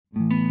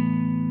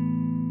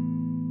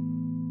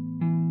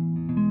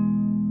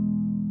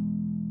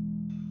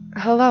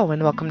Hello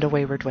and welcome to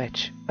Wayward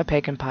Witch, a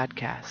pagan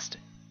podcast.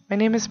 My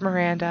name is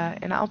Miranda,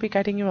 and I'll be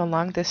guiding you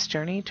along this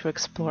journey to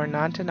explore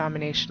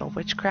non-denominational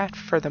witchcraft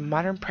for the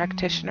modern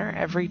practitioner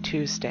every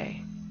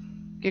Tuesday.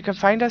 You can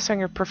find us on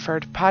your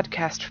preferred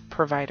podcast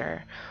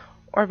provider,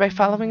 or by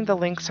following the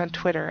links on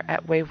Twitter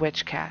at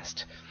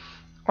WayWitchcast,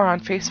 or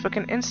on Facebook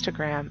and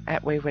Instagram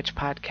at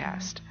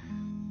WayWitchPodcast.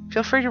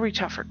 Feel free to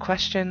reach out for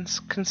questions,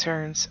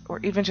 concerns, or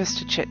even just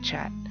to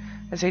chit-chat,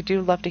 as I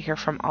do love to hear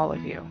from all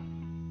of you.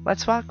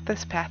 Let's walk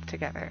this path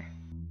together.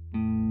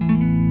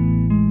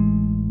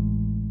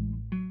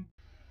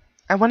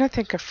 I want to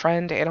thank a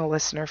friend and a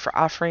listener for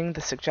offering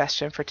the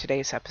suggestion for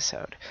today's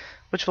episode,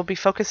 which will be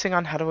focusing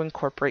on how to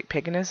incorporate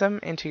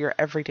paganism into your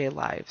everyday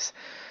lives.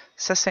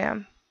 So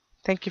Sam,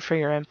 thank you for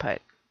your input.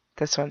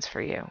 This one's for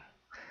you.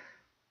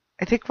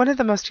 I think one of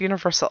the most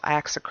universal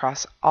acts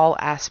across all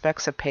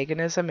aspects of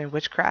paganism and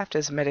witchcraft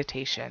is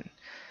meditation.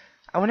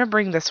 I want to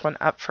bring this one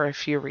up for a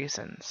few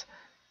reasons.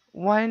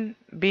 One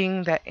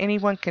being that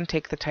anyone can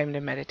take the time to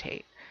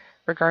meditate,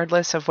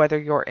 regardless of whether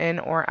you're in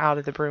or out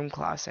of the broom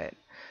closet.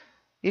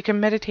 You can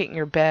meditate in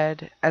your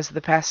bed, as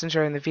the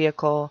passenger in the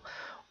vehicle,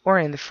 or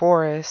in the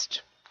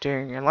forest,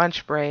 during your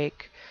lunch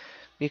break.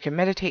 You can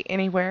meditate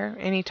anywhere,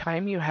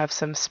 anytime you have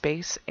some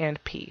space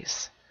and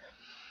peace.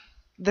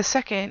 The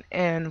second,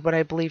 and what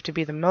I believe to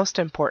be the most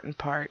important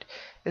part,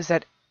 is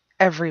that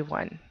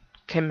everyone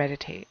can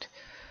meditate.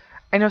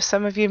 I know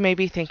some of you may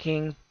be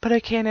thinking, but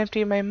I can't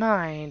empty my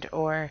mind,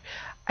 or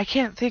I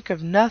can't think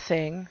of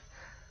nothing.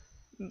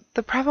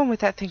 The problem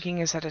with that thinking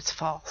is that it's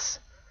false.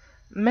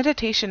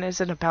 Meditation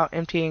isn't about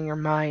emptying your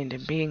mind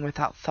and being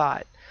without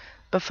thought,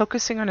 but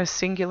focusing on a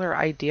singular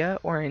idea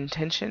or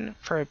intention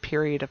for a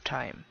period of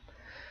time.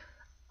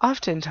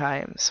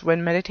 Oftentimes,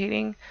 when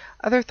meditating,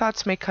 other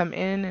thoughts may come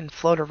in and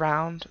float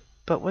around,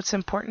 but what's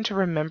important to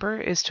remember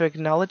is to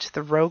acknowledge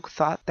the rogue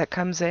thought that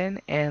comes in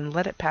and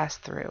let it pass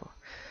through.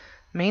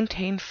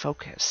 Maintain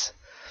focus.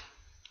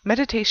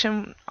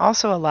 Meditation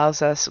also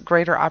allows us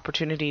greater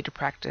opportunity to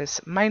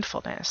practice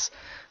mindfulness,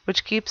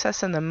 which keeps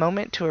us in the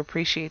moment to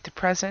appreciate the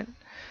present,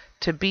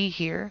 to be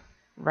here,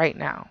 right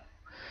now.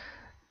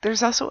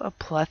 There's also a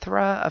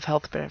plethora of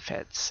health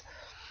benefits.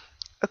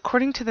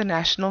 According to the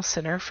National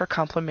Center for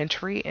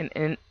Complementary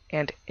and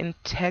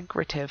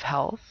Integrative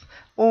Health,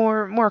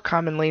 or more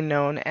commonly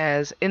known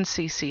as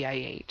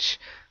NCCIH,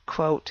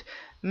 quote,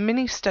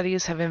 many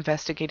studies have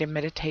investigated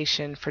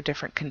meditation for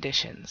different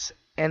conditions,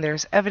 and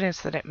there's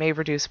evidence that it may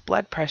reduce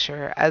blood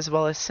pressure as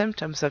well as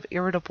symptoms of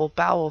irritable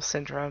bowel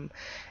syndrome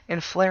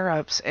and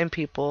flare-ups in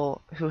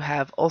people who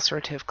have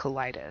ulcerative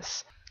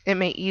colitis. It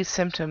may ease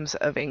symptoms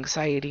of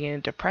anxiety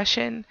and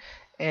depression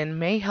and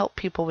may help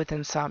people with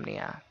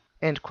insomnia,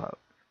 end quote.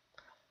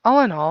 All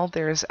in all,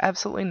 there is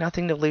absolutely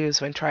nothing to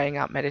lose when trying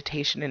out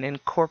meditation and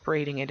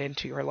incorporating it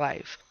into your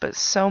life, but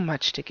so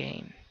much to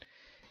gain.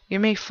 You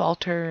may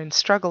falter and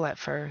struggle at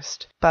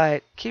first,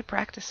 but keep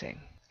practicing,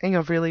 and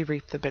you'll really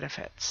reap the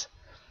benefits.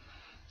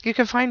 You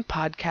can find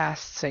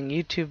podcasts and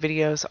YouTube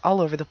videos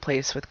all over the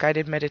place with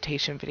guided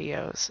meditation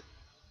videos.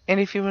 And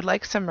if you would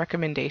like some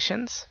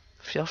recommendations,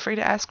 feel free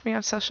to ask me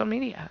on social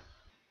media.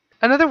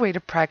 Another way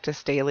to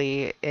practice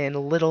daily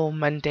in little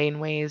mundane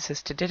ways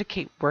is to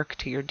dedicate work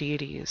to your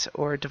deities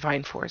or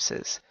divine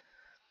forces.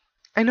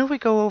 I know we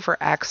go over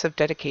acts of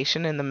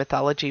dedication in the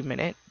Mythology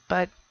Minute,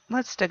 but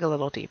let's dig a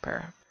little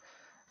deeper.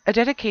 A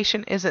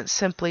dedication isn't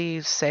simply,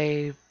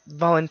 say,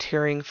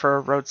 volunteering for a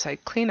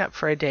roadside cleanup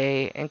for a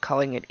day and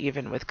calling it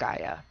even with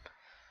Gaia.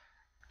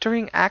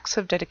 During acts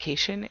of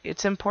dedication,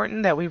 it's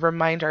important that we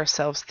remind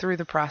ourselves through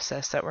the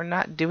process that we're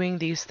not doing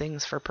these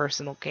things for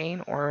personal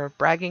gain or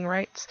bragging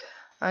rights,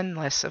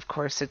 unless, of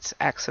course, it's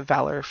acts of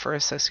valor for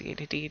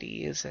associated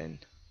deities and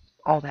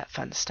all that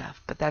fun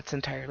stuff, but that's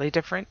entirely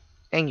different,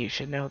 and you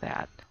should know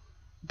that.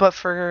 But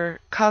for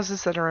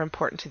causes that are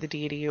important to the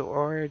deity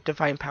or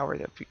divine power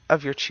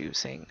of your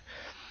choosing.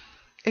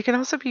 It can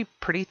also be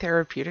pretty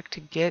therapeutic to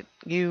get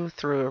you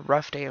through a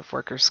rough day of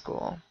work or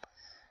school.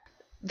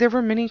 There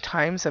were many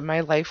times in my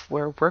life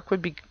where work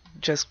would be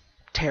just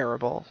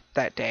terrible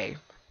that day,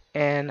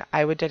 and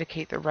I would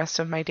dedicate the rest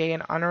of my day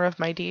in honor of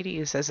my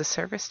deities as a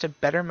service to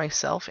better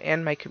myself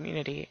and my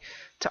community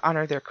to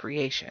honor their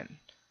creation.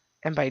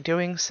 And by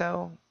doing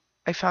so,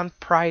 I found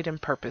pride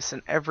and purpose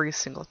in every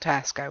single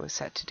task I was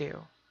set to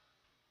do.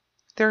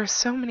 There are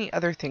so many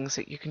other things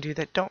that you can do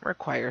that don't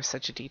require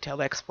such a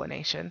detailed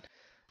explanation,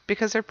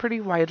 because they're pretty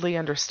widely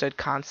understood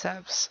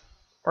concepts,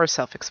 or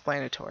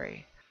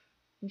self-explanatory.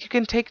 You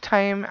can take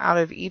time out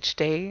of each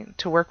day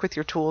to work with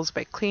your tools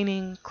by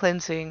cleaning,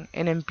 cleansing,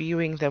 and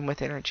imbuing them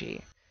with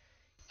energy.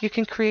 You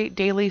can create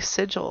daily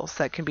sigils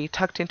that can be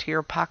tucked into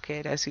your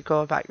pocket as you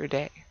go about your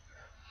day.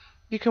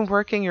 You can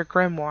work in your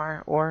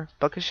grimoire, or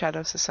Book of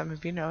Shadows as some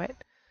of you know it,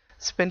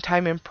 spend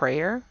time in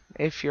prayer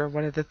if you're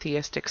one of the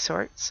theistic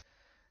sorts,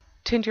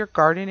 tend your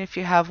garden if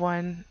you have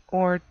one,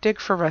 or dig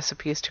for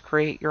recipes to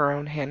create your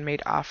own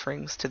handmade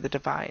offerings to the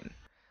divine.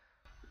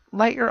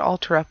 Light your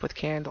altar up with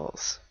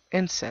candles,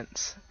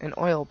 incense, and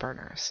oil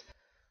burners.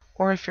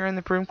 Or if you're in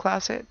the broom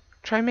closet,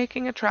 Try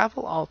making a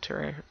travel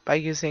altar by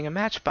using a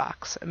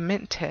matchbox, a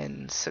mint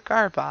tin,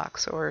 cigar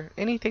box, or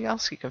anything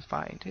else you can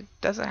find. It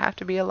doesn't have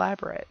to be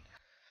elaborate.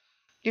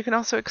 You can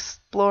also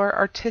explore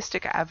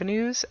artistic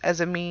avenues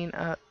as a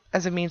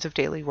means of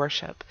daily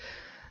worship.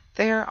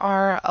 There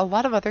are a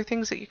lot of other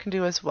things that you can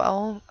do as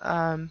well.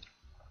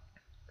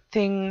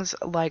 Things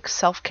like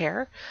self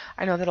care.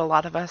 I know that a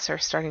lot of us are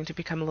starting to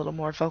become a little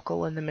more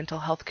vocal in the mental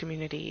health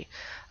community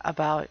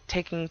about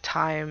taking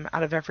time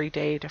out of every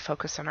day to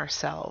focus on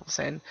ourselves.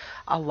 And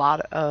a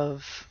lot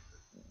of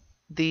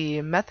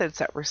the methods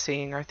that we're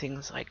seeing are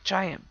things like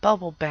giant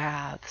bubble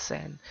baths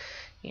and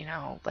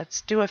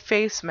let's do a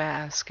face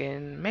mask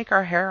and make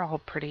our hair all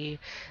pretty.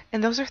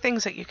 And those are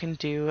things that you can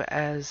do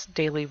as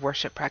daily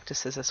worship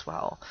practices as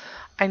well.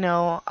 I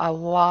know a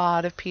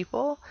lot of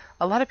people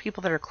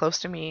that are close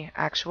to me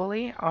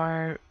actually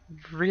are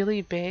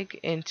really big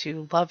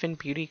into love and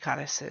beauty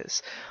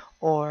goddesses,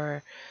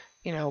 or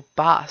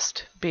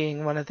Bast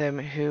being one of them,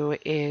 who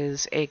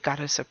is a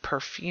goddess of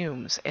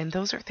perfumes. And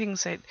those are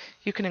things that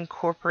you can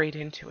incorporate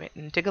into it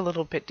and dig a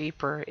little bit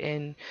deeper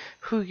in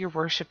who you're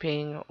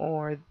worshiping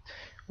or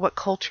what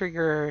culture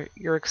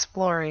you're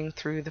exploring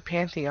through the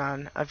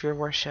pantheon of your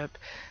worship,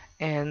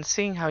 and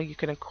seeing how you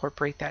can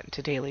incorporate that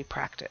into daily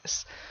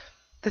practice.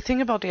 The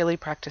thing about daily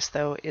practice,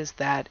 though, is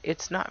that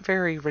it's not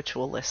very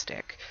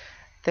ritualistic.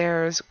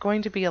 There's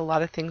going to be a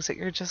lot of things that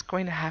you're just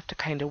going to have to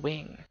kind of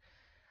wing.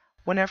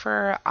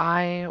 Whenever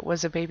I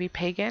was a baby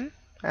pagan,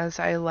 as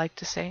I like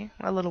to say,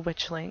 a little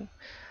witchling,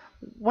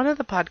 one of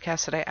the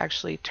podcasts that I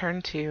actually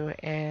turned to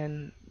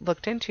and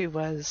looked into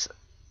was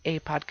a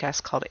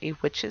podcast called A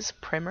Witch's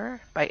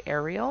Primer by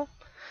Ariel.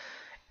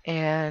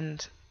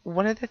 And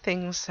one of the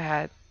things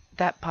that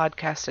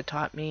podcast had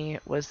taught me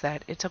was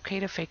that it's okay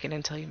to fake it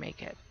until you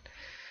make it.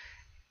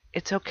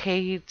 It's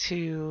okay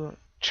to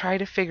try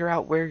to figure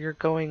out where you're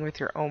going with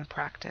your own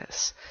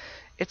practice.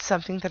 It's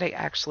something that I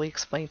actually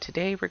explained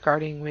today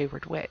regarding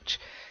Wayward Witch,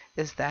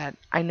 is that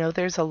I know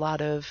there's a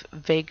lot of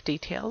vague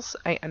details.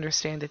 I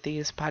understand that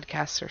these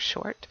podcasts are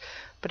short,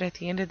 but at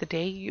the end of the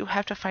day, you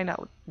have to find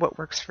out what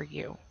works for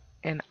you.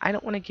 And I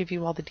don't want to give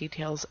you all the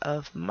details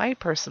of my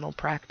personal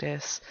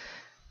practice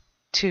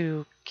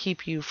to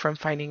keep you from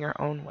finding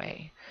your own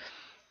way.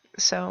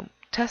 So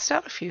test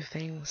out a few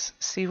things,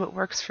 see what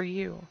works for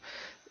you.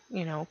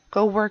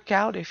 Go work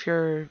out if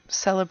you're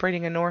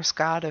celebrating a Norse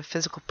god of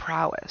physical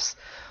prowess,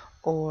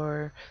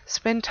 or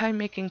spend time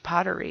making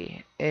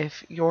pottery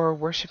if you're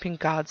worshiping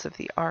gods of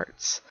the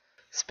arts.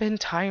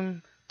 Spend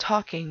time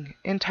talking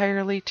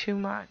entirely too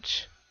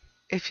much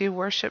if you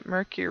worship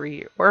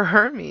Mercury or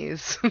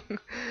Hermes.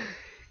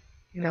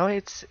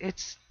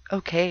 It's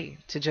okay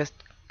to just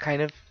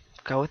kind of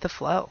go with the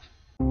flow.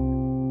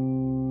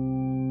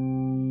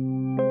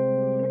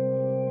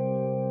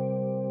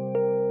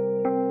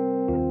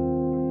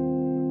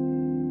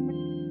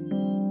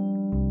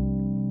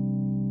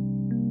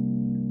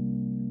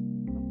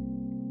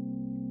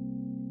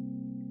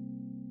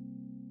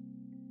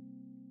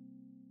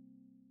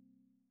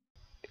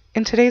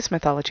 In today's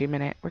Mythology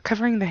Minute, we're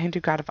covering the Hindu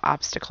god of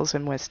obstacles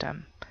and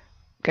wisdom,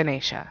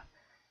 Ganesha.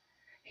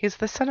 He is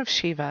the son of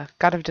Shiva,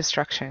 god of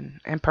destruction,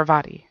 and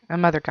Parvati, a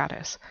mother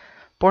goddess,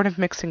 born of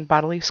mixing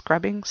bodily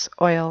scrubbings,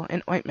 oil,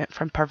 and ointment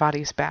from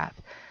Parvati's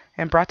bath,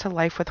 and brought to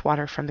life with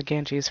water from the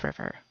Ganges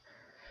River.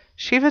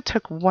 Shiva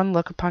took one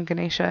look upon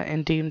Ganesha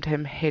and deemed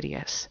him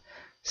hideous,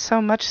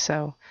 so much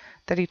so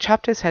that he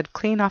chopped his head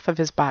clean off of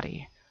his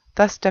body,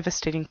 thus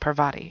devastating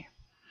Parvati.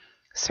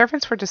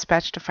 Servants were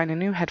dispatched to find a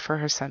new head for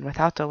her son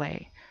without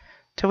delay,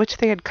 to which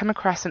they had come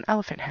across an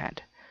elephant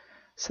head.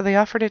 So they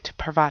offered it to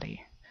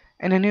Parvati,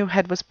 and a new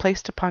head was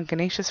placed upon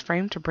Ganesha's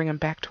frame to bring him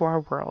back to our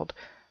world,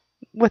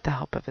 with the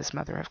help of his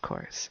mother, of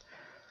course.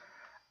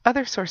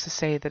 Other sources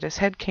say that his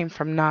head came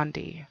from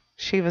Nandi,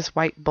 Shiva's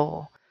white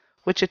bull,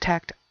 which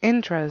attacked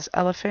Indra's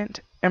elephant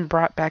and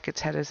brought back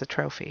its head as a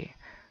trophy,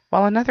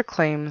 while another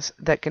claims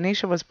that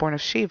Ganesha was born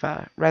of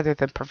Shiva rather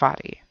than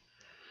Parvati.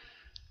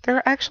 There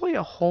are actually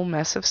a whole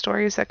mess of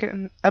stories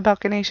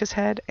about Ganesha's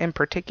head in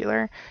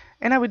particular,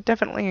 and I would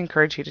definitely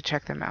encourage you to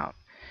check them out.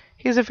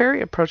 He is a very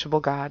approachable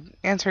god,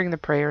 answering the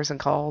prayers and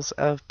calls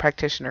of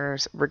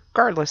practitioners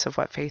regardless of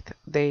what faith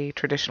they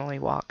traditionally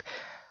walk,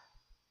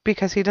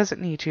 because he doesn't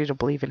need you to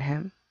believe in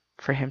him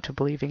for him to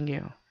believe in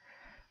you.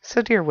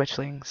 So dear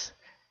witchlings,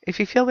 if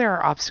you feel there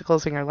are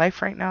obstacles in your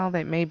life right now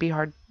that may be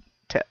hard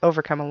to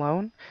overcome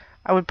alone,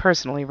 I would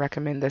personally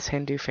recommend this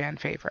Hindu fan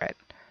favorite.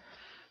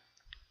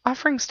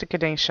 Offerings to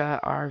Ganesha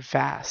are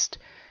vast.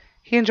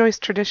 He enjoys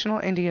traditional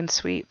Indian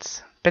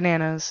sweets,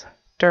 bananas,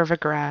 durva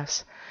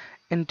grass,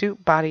 and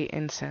dupe body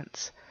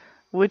incense,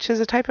 which is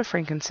a type of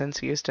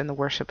frankincense used in the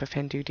worship of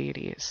Hindu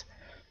deities.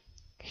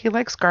 He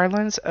likes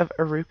garlands of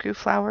aruku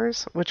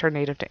flowers, which are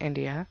native to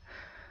India.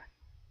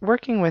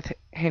 Working with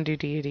Hindu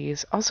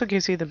deities also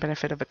gives you the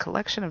benefit of a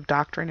collection of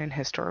doctrine and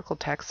historical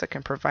texts that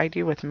can provide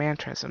you with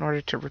mantras in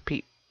order to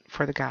repeat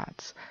for the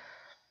gods,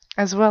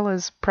 as well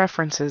as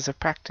preferences of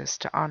practice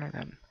to honor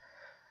them.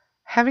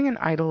 Having an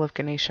idol of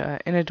Ganesha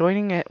and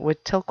anointing it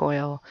with tilk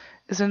oil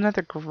is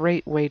another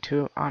great way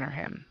to honor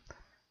him.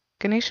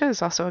 Ganesha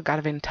is also a god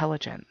of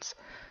intelligence,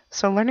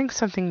 so learning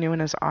something new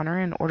in his honor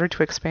in order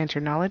to expand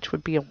your knowledge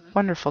would be a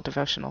wonderful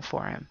devotional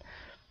for him.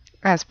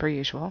 As per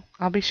usual,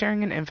 I'll be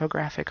sharing an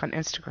infographic on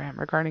Instagram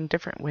regarding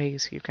different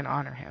ways you can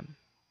honor him.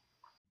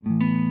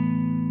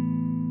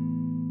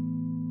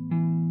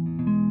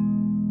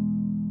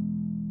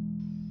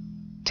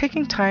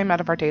 Taking time out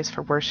of our days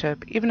for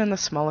worship, even in the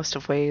smallest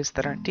of ways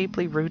that aren't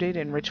deeply rooted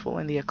in ritual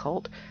and the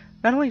occult,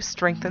 not only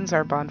strengthens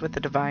our bond with the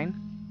divine,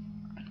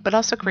 but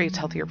also creates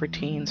healthier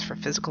routines for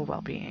physical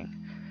well-being.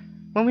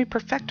 When we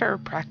perfect our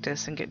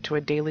practice and get into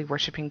a daily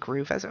worshiping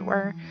groove, as it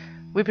were,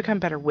 we become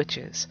better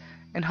witches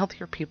and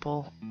healthier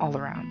people all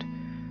around.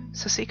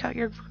 So seek out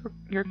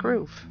your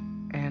groove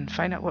and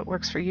find out what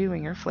works for you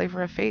and your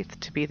flavor of faith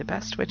to be the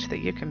best witch that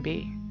you can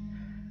be.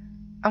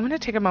 I want to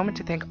take a moment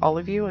to thank all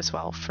of you as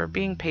well for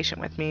being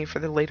patient with me for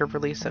the later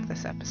release of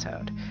this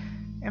episode,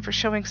 and for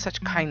showing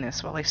such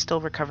kindness while I still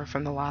recover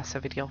from the loss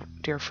of a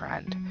dear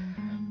friend.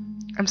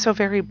 I'm so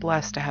very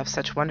blessed to have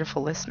such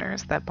wonderful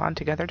listeners that bond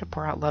together to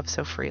pour out love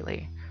so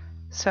freely.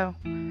 So,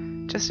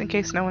 just in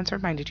case no one's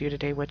reminded you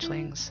today,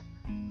 witchlings,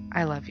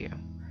 I love you,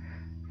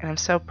 and I'm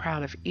so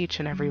proud of each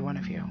and every one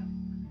of you.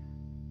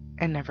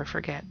 And never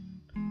forget,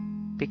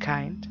 be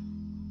kind,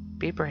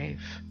 be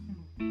brave,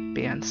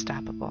 be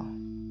unstoppable.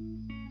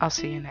 I'll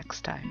see you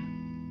next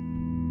time.